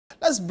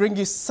let's bring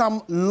you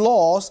some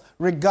laws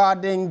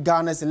regarding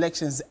Ghana's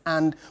elections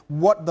and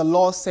what the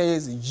law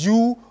says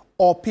you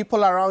or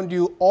people around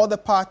you or the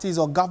parties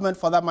or government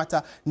for that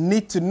matter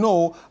need to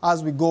know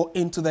as we go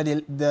into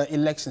the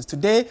elections.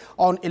 Today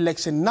on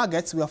Election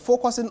Nuggets, we are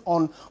focusing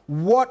on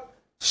what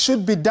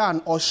should be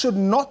done or should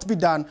not be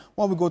done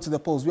when we go to the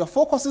polls. We are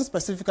focusing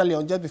specifically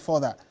on just before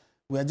that.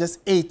 We are just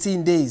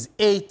 18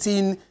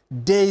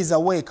 days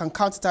away. Can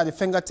count it at the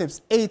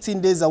fingertips. 18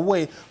 days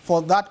away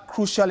for that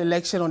crucial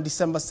election on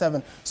December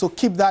 7th. So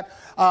keep that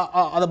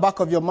at the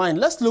back of your mind.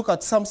 Let's look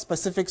at some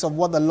specifics of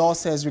what the law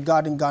says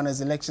regarding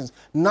Ghana's elections.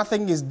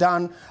 Nothing is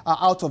done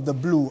out of the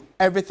blue.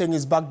 Everything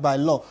is backed by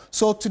law.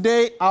 So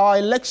today, our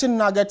election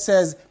nugget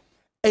says,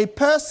 a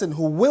person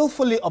who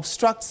willfully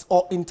obstructs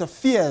or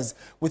interferes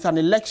with an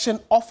election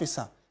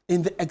officer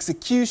in the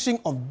execution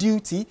of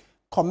duty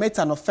commits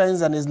an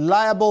offense and is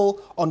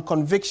liable on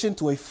conviction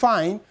to a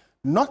fine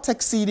not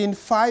exceeding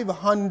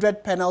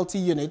 500 penalty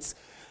units.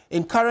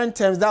 In current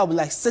terms, that will be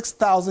like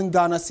 6,000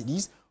 Ghana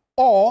cedis,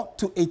 or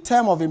to a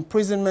term of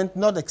imprisonment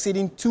not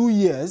exceeding 2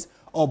 years,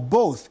 or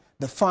both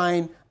the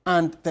fine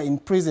and the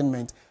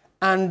imprisonment.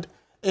 And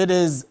it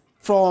is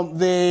from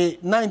the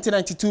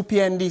 1992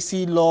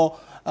 PNDC law,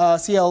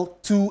 CL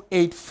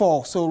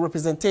 284, so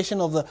representation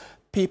of the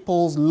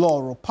People's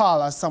Law,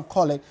 ROPAL, as some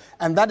call it,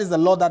 and that is the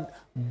law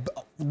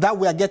that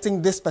we are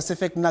getting this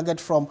specific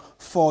nugget from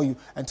for you.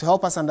 And to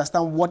help us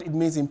understand what it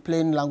means in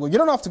plain language, you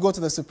don't have to go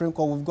to the Supreme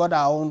Court. We've got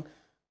our own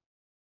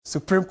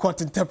Supreme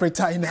Court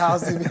interpreter in the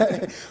house.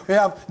 We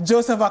have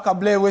Joseph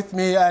Akable with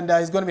me, and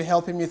he's going to be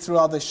helping me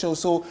throughout the show.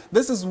 So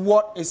this is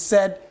what is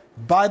said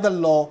by the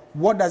law.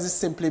 What does it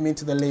simply mean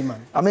to the layman?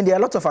 I mean, there are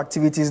a lot of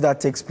activities that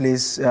takes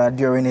place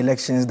during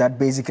elections that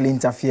basically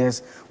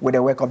interferes with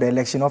the work of the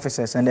election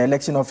officers. And the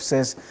election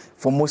officers,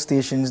 for most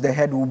stations, the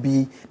head will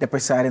be the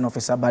presiding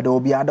officer, but there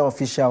will be other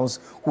officials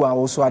who are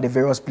also at the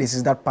various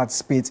places that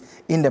participate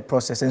in the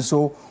process. And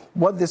so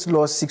what this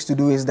law seeks to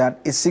do is that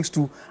it seeks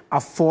to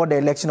afford the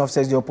election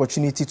officers the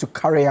opportunity to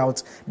carry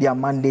out their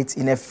mandates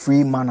in a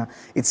free manner.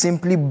 It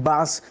simply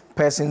bars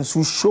persons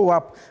who show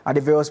up at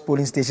the various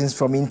polling stations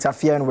from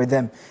interfering with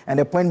them. And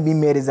the point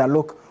being made is that,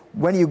 look,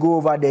 when you go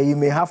over there, you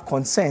may have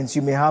concerns,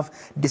 you may have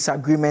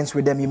disagreements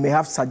with them, you may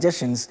have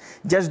suggestions.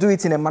 Just do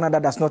it in a manner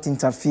that does not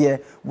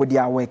interfere with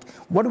their work.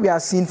 What we are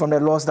seeing from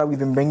the laws that we've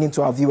been bringing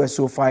to our viewers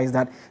so far is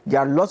that there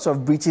are lots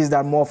of breaches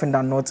that more often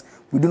than not,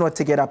 we do not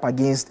take it up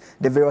against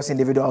the various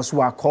individuals who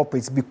are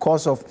culprits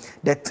because of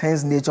the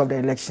tense nature of the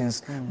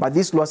elections. But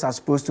these laws are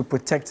supposed to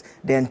protect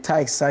the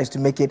entire exercise, to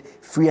make it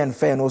free and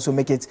fair and also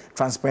make it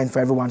transparent for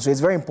everyone. So it's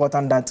very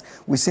important that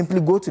we simply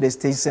go to the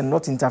stations and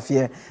not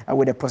interfere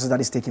with the process that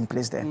is taking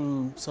place there.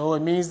 So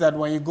it means that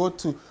when you go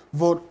to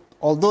vote,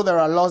 although there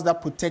are laws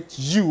that protect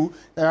you,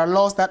 there are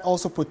laws that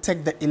also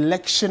protect the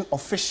election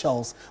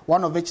officials.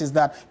 One of which is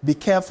that be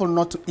careful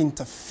not to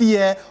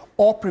interfere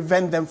or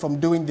prevent them from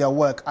doing their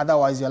work.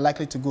 Otherwise, you're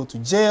likely to go to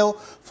jail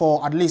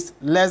for at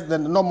least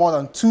no more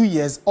than 2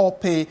 years, or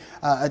pay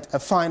a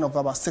fine of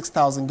about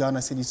 6,000 Ghana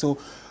cedis. So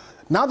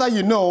now that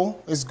you know,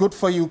 it's good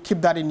for you.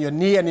 Keep that in your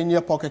knee and in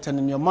your pocket and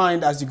in your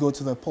mind as you go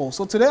to the poll.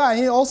 So today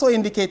I also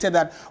indicated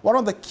that one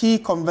of the key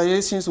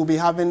conversations we'll be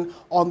having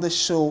on the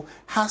show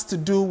has to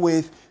do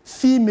with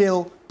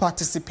female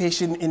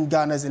participation in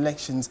Ghana's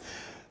elections.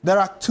 There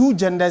are 2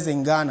 genders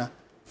in Ghana.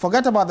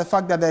 Forget about the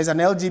fact that there's an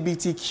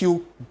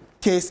LGBTQ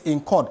case in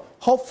court.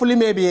 Hopefully,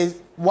 maybe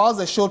while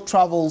the show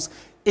travels,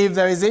 if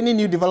there is any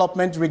new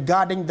development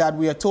regarding that,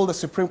 we are told the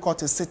Supreme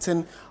Court is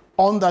sitting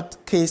on that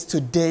case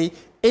today.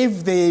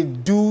 If they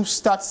do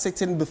start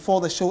sitting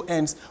before the show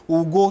ends,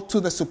 we'll go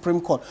to the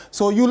Supreme Court.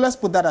 So let's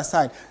put that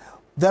aside.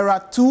 There are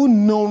 2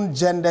 known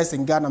genders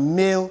in Ghana,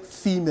 male,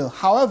 female.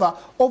 However,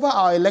 over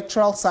our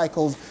electoral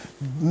cycles,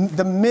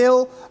 the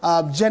male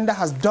gender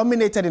has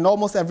dominated in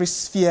almost every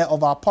sphere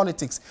of our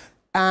politics.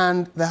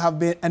 And there have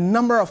been a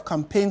number of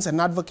campaigns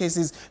and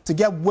advocacies to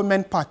get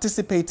women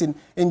participating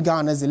in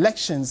Ghana's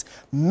elections.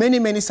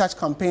 Many such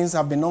campaigns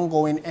have been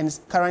ongoing and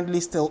currently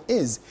still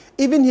is.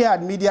 Even here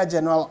at Media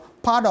General,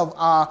 part of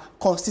our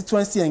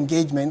constituency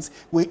engagements,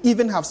 we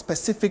even have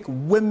specific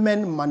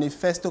women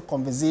manifesto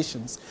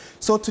conversations.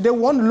 So today we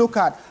want to look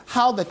at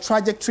how the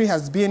trajectory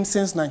has been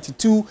since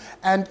 '92,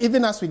 and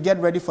even as we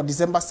get ready for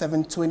December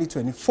 7,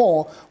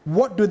 2024,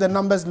 what do the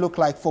numbers look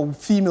like for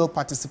female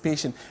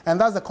participation? And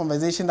that's the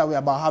conversation that we're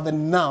about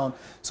having now.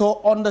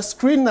 So on the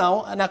screen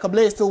now, and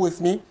Akable is still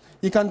with me,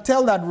 you can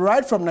tell that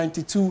right from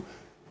 '92,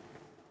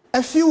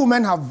 a few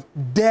women have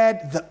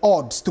dared the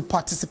odds to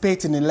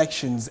participate in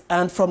elections.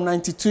 And from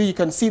 '92, you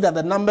can see that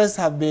the numbers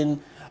have been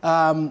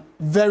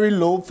very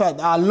low. In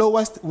fact, our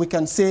lowest, we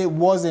can say,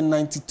 was in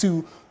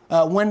 '92,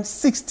 when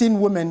 16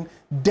 women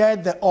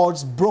dared the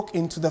odds, broke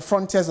into the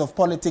frontiers of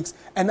politics,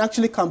 and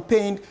actually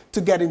campaigned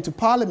to get into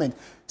parliament.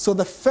 So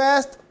the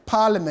first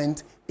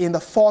parliament in the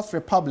 4th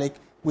Republic,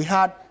 we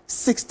had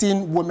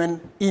 16 women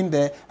in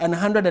there and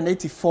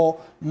 184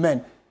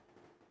 men.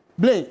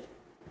 Blake,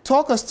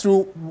 talk us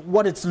through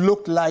what it's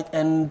looked like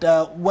and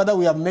whether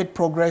we have made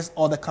progress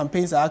or the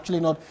campaigns are actually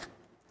not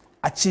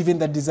achieving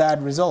the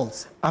desired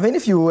results. I mean,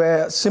 if you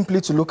were simply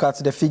to look at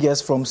the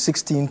figures from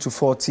 16 to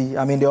 40,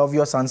 I mean, the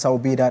obvious answer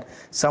would be that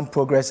some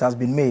progress has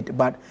been made.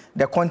 But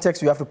the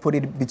context we have to put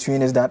it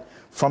between is that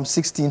from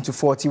 16 to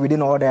 40,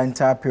 within all the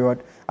entire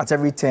period, at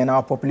every 10,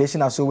 our population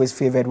has always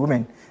favored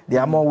women. There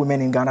are more women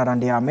in Ghana than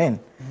there are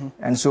men.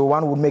 And so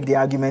one would make the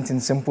argument in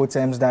simple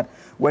terms that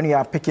when you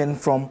are picking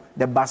from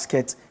the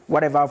basket,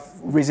 whatever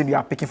reason you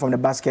are picking from the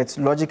basket,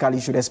 logically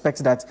you should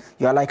expect that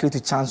you are likely to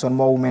chance on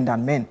more women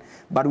than men.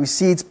 But we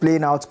see it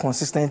playing out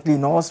consistently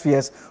in all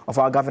spheres of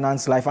our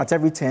governance life. At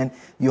every turn,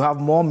 you have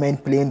more men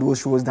playing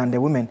those roles than the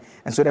women.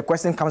 And so the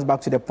question comes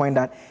back to the point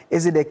that,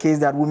 is it the case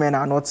that women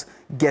are not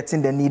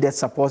getting the needed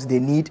support they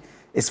need?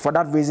 It's for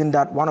that reason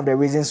that one of the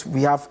reasons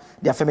we have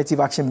the Affirmative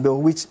Action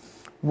Bill, which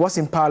was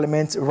in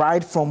Parliament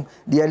right from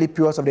the early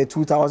periods of the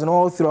 2000s,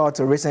 all throughout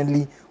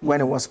recently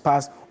when it was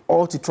passed,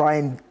 all to try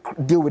and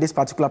deal with this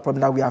particular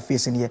problem that we are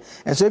facing here.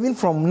 And so even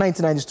from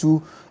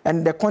 1992,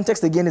 and the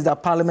context again is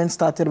that Parliament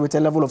started with a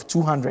level of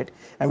 200,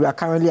 and we are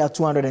currently at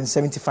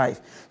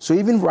 275. So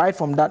even right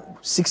from that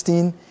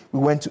 16, we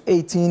went to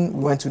 18,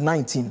 we went to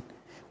 19.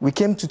 We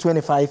came to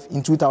 25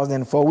 in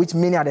 2004, which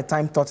many at the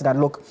time thought that,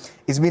 look,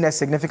 it's been a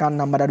significant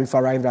number that we've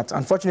arrived at.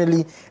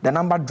 Unfortunately, the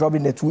number dropped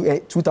in the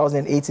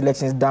 2008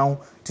 elections down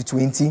to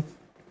 20.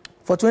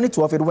 For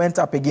 2012, it went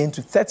up again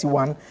to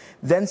 31.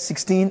 Then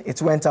 16,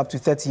 it went up to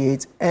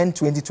 38. And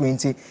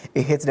 2020,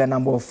 it hit the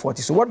number of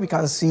 40. So what we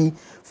can see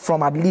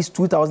from at least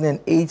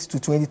 2008 to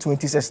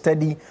 2020 is a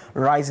steady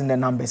rise in the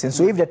numbers. And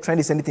so if the trend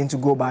is anything to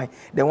go by,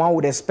 then one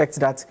would expect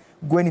that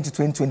going into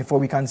 2024,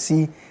 we can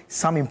see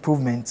some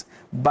improvement.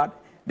 But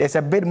there's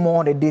a bit more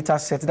on the data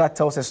set that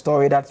tells a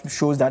story that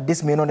shows that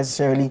this may not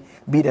necessarily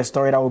be the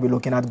story that we'll be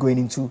looking at going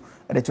into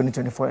the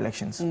 2024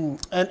 elections.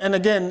 And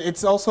again,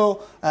 it's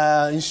also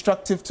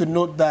instructive to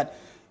note that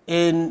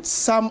in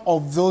some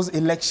of those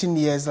election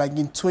years, like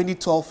in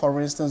 2012, for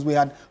instance, we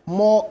had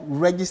more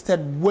registered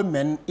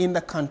women in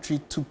the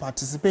country to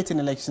participate in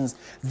elections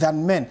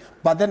than men.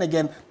 But then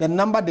again, the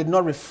number did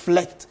not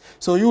reflect.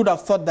 So you would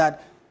have thought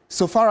that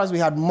so far as we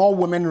had more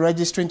women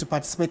registering to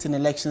participate in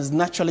elections,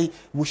 naturally,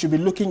 we should be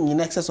looking in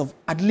excess of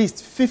at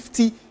least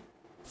 50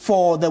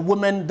 for the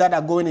women that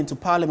are going into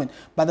Parliament.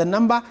 But the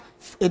number,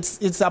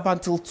 it's up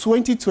until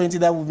 2020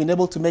 that we've been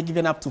able to make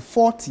even up to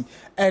 40.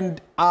 And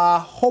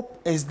our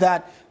hope is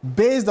that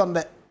based on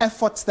the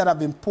efforts that have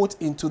been put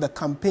into the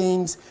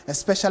campaigns,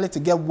 especially to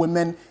get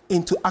women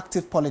into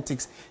active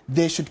politics,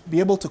 they should be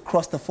able to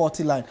cross the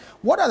 40 line.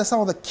 What are some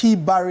of the key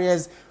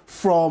barriers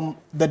from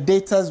the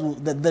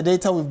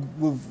data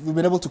we've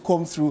been able to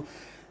comb through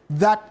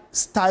that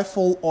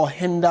stifle or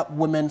hinder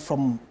women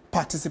from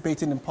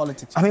participating in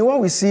politics? I mean,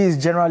 what we see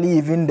is generally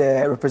even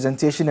the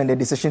representation and the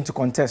decision to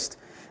contest.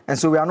 And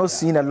so we are not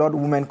seeing a lot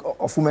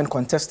of women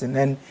contesting.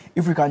 And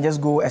if we can just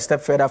go a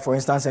step further, for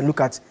instance, and look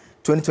at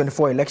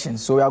 2024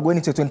 elections. So we are going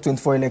into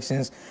 2024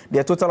 elections. There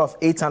are a total of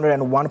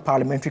 801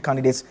 parliamentary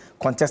candidates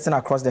contesting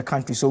across the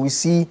country. So we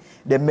see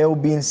the male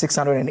being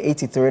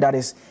 683, that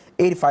is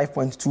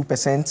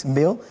 85.2%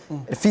 male,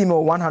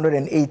 female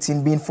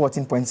 118 being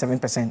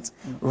 14.7%.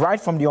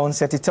 Right from the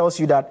onset, it tells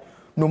you that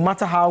no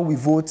matter how we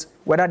vote,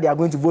 whether they are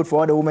going to vote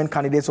for other women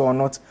candidates or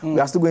not, we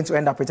are still going to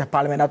end up with a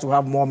parliament that will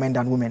have more men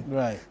than women.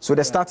 Right. So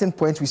the starting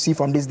point we see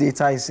from this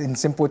data is, in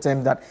simple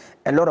terms, that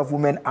a lot of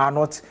women are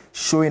not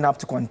showing up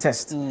to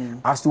contest.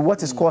 As to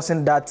what is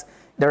causing that,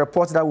 the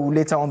reports that we will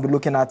later on be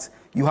looking at,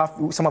 you have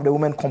some of the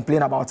women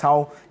complain about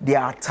how they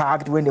are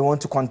tagged when they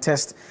want to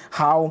contest,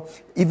 how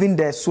even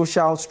the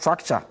social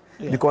structure,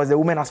 because the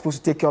women are supposed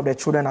to take care of their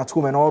children at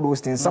home and all those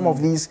things. Some of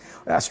these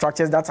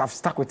structures that have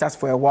stuck with us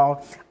for a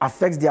while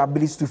affects their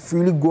ability to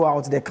freely go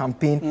out their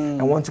campaign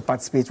and want to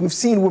participate. We've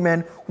seen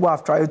women who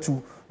have tried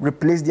to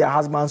replace their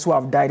husbands who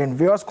have died, and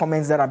various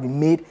comments that have been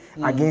made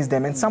against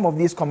them. And some of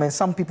these comments,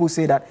 some people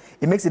say that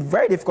it makes it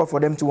very difficult for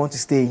them to want to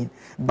stay in.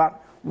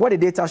 But what the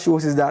data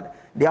shows is that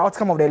the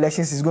outcome of the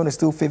elections is going to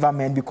still favor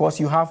men,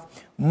 because you have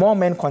more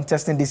men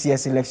contesting this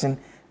year's election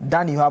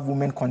than you have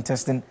women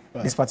contesting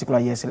this particular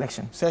year's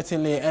election.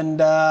 Certainly, and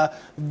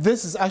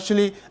this is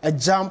actually a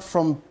jump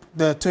from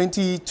the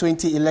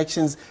 2020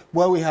 elections,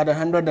 where we had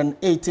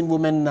 118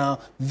 women now.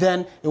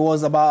 Then it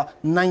was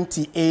about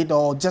 98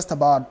 or just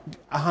about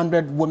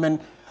 100 women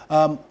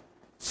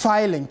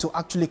filing to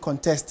actually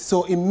contest.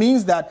 So it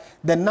means that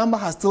the number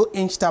has still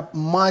inched up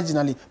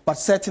marginally, but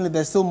certainly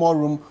there's still more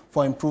room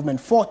for improvement.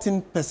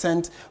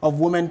 14% of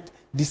women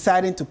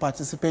deciding to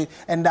participate,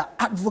 and the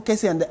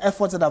advocacy and the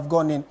efforts that have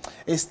gone in,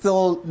 it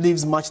still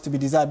leaves much to be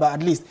desired, but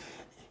at least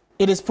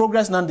it is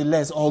progress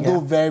nonetheless, although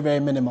very, very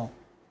minimal.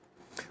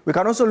 We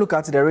can also look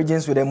at the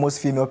regions with the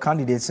most female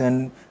candidates,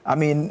 and I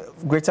mean,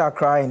 Greater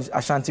Accra and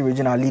Ashanti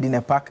region are leading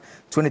a pack.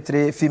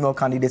 23 female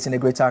candidates in the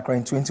Greater Accra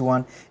and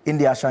 21 in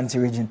the Ashanti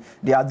region.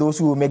 There are those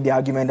who will make the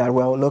argument that,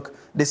 well, look,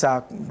 these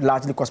are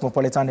largely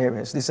cosmopolitan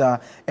areas. These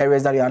are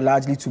areas that are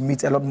largely to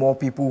meet a lot more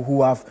people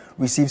who have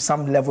received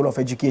some level of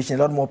education,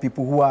 a lot more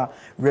people who are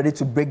ready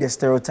to break the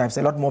stereotypes,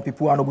 a lot more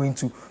people who are not going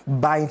to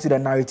buy into the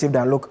narrative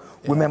that, look,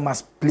 women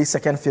must play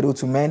second fiddle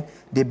to men.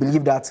 They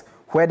believe that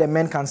where the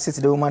men can sit,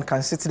 the women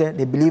can sit there.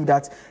 They believe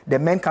that the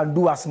men can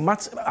do as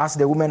much as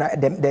the women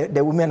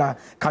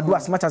can do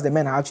as much as the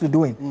men are actually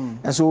doing.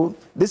 And so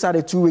these are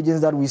the two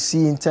regions that we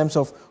see in terms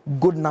of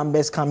good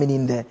numbers coming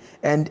in there.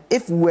 And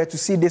if we were to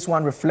see this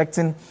one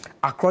reflecting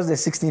across the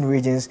 16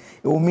 regions,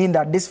 it will mean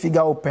that this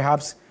figure will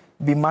perhaps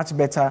be much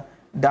better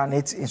than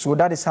it. So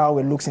that is how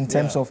it looks in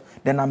terms of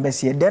the numbers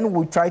here. Then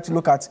we try to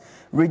look at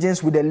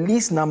regions with the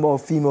least number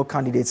of female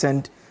candidates,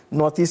 and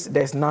Northeast,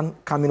 there's none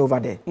coming over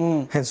there.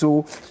 And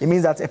so it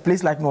means that a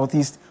place like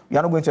Northeast, we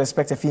are not going to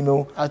expect a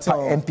female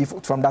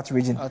MP from that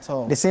region. At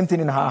all. The same thing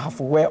in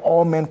Ahafo, where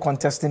all men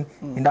contesting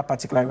in that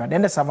particular area.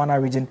 Then the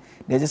Savannah region,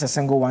 there's just a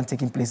single one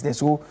taking place there.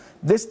 So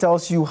this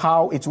tells you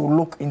how it will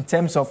look in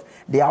terms of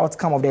the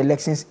outcome of the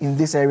elections in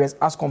these areas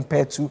as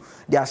compared to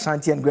the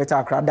Ashanti and Greater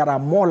Accra that are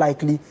more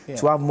likely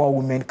to have more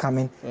women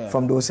coming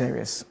from those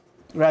areas.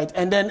 Right,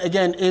 and then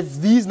again, if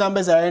these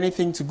numbers are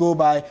anything to go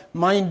by,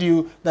 mind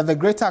you that the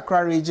Greater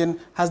Accra region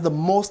has the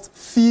most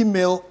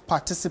female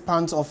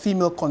participants or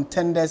female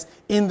contenders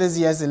in this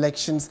year's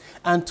elections,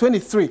 and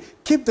 23.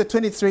 Keep the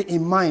 23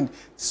 in mind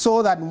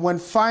so that when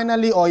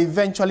finally or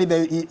eventually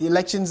the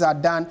elections are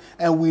done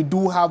and we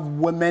do have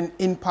women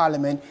in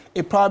parliament,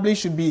 it probably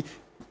should be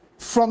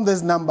from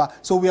this number.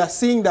 So we are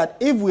seeing that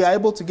if we are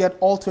able to get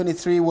all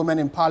 23 women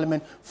in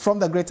parliament from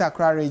the Greater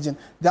Accra region,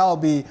 that will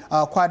be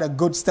quite a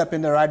good step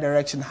in the right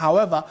direction.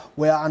 However,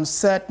 we are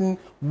uncertain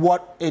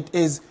what it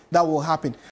is that will happen.